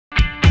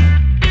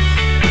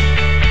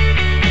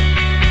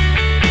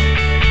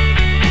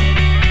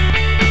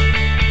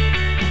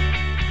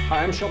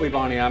Shelby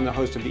Bonnie. I'm the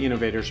host of the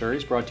Innovator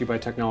Series, brought to you by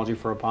Technology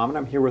for Obama.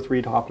 I'm here with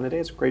Reid Hoffman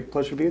today. It's a great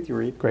pleasure to be with you,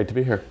 Reid. Great to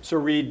be here. So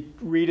Reid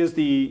is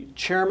the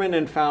chairman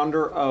and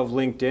founder of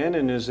LinkedIn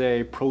and is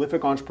a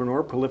prolific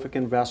entrepreneur, prolific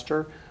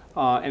investor,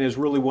 and is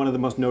really one of the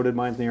most noted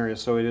minds in the area.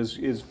 So it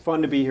is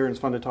fun to be here and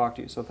it's fun to talk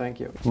to you. So thank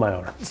you. My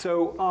honor.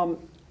 So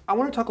I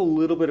want to talk a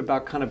little bit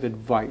about kind of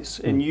advice.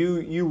 And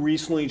you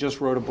recently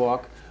just wrote a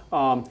book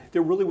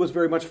that really was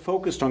very much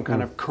focused on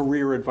kind of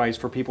career advice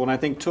for people. And I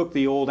think took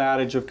the old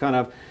adage of kind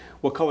of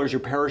what color is your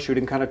parachute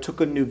and kind of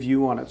took a new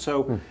view on it.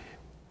 So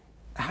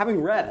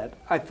having read it,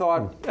 I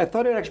thought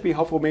it'd actually be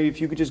helpful maybe if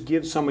you could just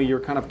give some of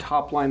your kind of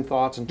top line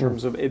thoughts in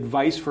terms of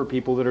advice for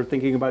people that are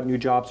thinking about new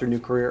jobs or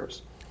new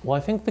careers. Well, I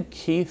think the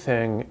key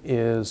thing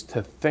is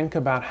to think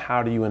about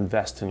how do you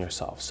invest in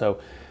yourself. So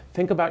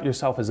think about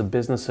yourself as a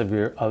business of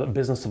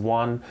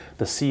one,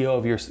 the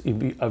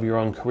CEO of your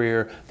own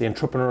career, the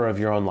entrepreneur of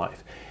your own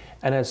life.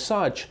 And as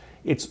such,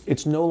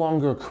 it's no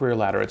longer a career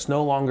ladder. It's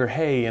no longer,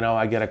 hey,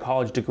 I get a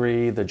college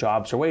degree, the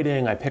jobs are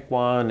waiting, I pick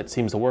one, it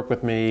seems to work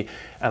with me,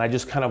 and I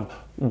just kind of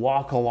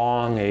walk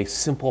along a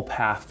simple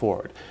path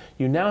forward.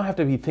 You now have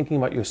to be thinking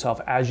about yourself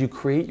as you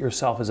create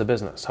yourself as a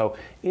business. So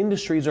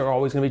industries are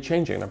always going to be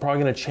changing. They're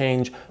probably going to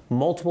change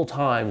multiple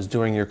times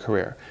during your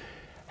career.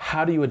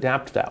 How do you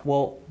adapt to that?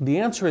 Well, the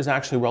answer is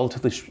actually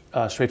relatively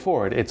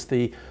straightforward. It's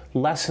the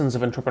lessons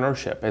of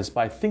entrepreneurship. It's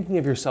by thinking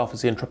of yourself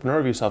as the entrepreneur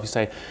of yourself, you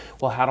say,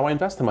 well, how do I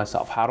invest in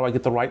myself? How do I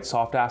get the right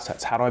soft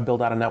assets? How do I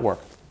build out a network?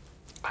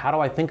 How do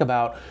I think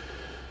about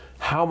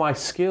how my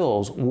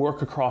skills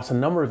work across a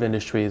number of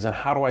industries and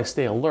how do I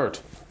stay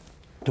alert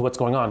to what's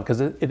going on?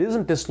 Because it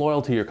isn't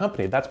disloyal to your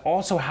company. That's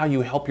also how you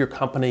help your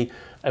company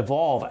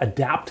evolve,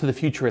 adapt to the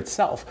future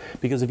itself.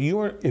 Because if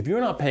you're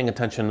not paying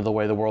attention to the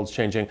way the world's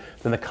changing,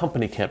 then the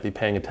company can't be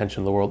paying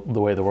attention to the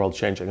way the world's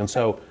changing. And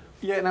so,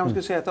 yeah, and I was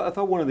going to say, I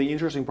thought one of the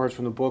interesting parts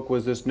from the book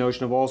was this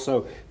notion of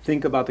also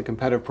think about the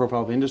competitive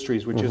profile of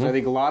industries, which is, I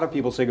think a lot of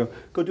people say,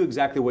 go do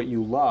exactly what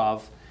you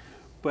love.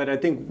 But I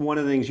think one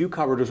of the things you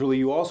covered was really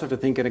you also have to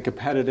think in a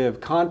competitive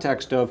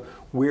context of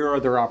where are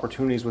there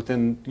opportunities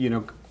within,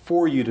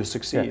 for you to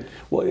succeed. Yeah.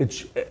 Well,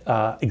 it's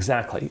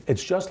exactly.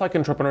 It's just like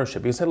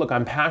entrepreneurship. You said, look,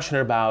 I'm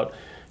passionate about,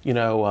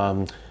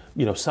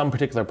 some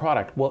particular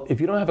product. Well, if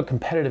you don't have a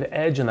competitive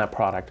edge in that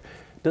product,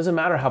 it doesn't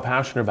matter how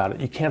passionate about it,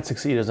 you can't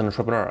succeed as an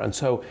entrepreneur. And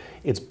so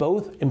it's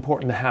both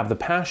important to have the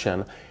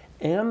passion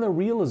and the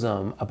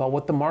realism about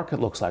what the market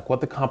looks like,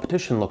 what the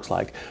competition looks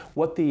like,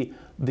 what the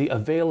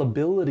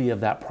availability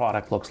of that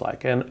product looks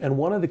like. And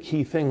one of the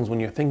key things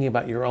when you're thinking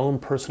about your own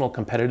personal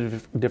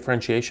competitive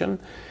differentiation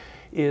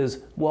is,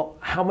 well,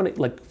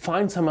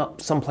 find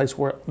some place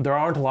where there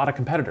aren't a lot of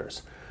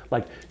competitors.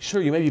 Like,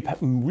 sure, you may be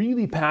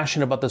really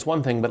passionate about this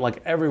one thing,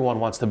 but everyone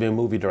wants to be a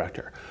movie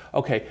director.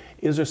 Okay,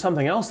 is there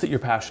something else that you're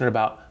passionate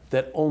about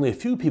that only a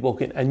few people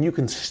can, and you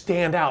can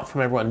stand out from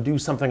everyone and do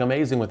something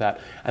amazing with that,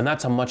 and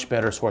that's a much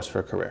better source for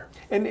a career.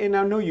 And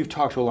I know you've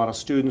talked to a lot of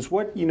students.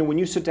 What, when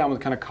you sit down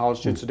with kind of college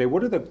students today,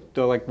 what are the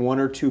one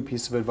or two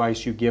pieces of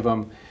advice you give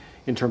them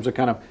in terms of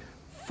kind of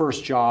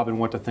first job and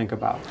what to think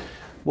about?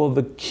 Well,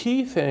 the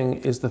key thing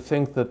is to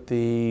think that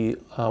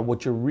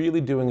what you're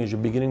really doing is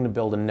you're beginning to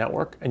build a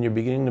network and you're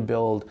beginning to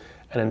build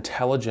an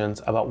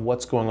intelligence about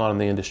what's going on in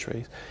the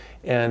industry.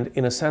 And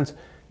in a sense,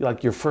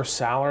 your first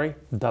salary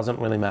doesn't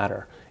really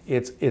matter.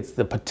 It's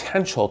the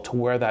potential to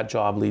where that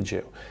job leads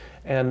you.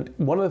 And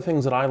one of the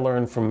things that I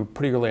learned from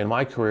pretty early in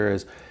my career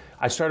is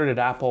I started at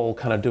Apple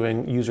kind of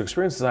doing user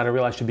experience design. I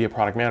realized I should be a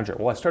product manager.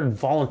 Well, I started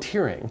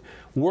volunteering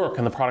work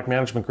in the product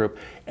management group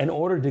in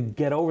order to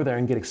get over there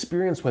and get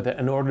experience with it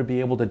in order to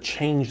be able to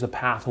change the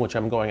path in which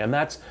I'm going. And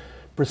that's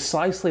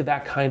precisely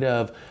that kind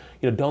of,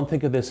 don't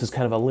think of this as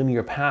kind of a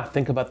linear path.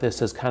 Think about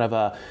this as kind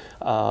of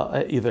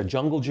either a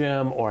jungle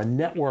gym or a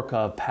network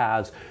of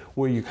paths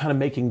where you're kind of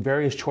making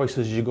various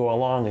choices as you go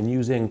along and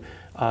using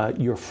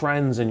your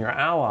friends and your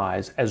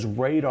allies as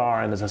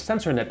radar and as a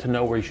sensor net to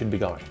know where you should be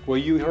going. Well,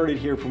 you heard it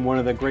here from one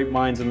of the great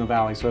minds in the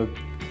Valley. So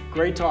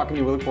great talking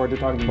to you. We look forward to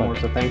talking to you more.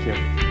 So thank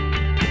you.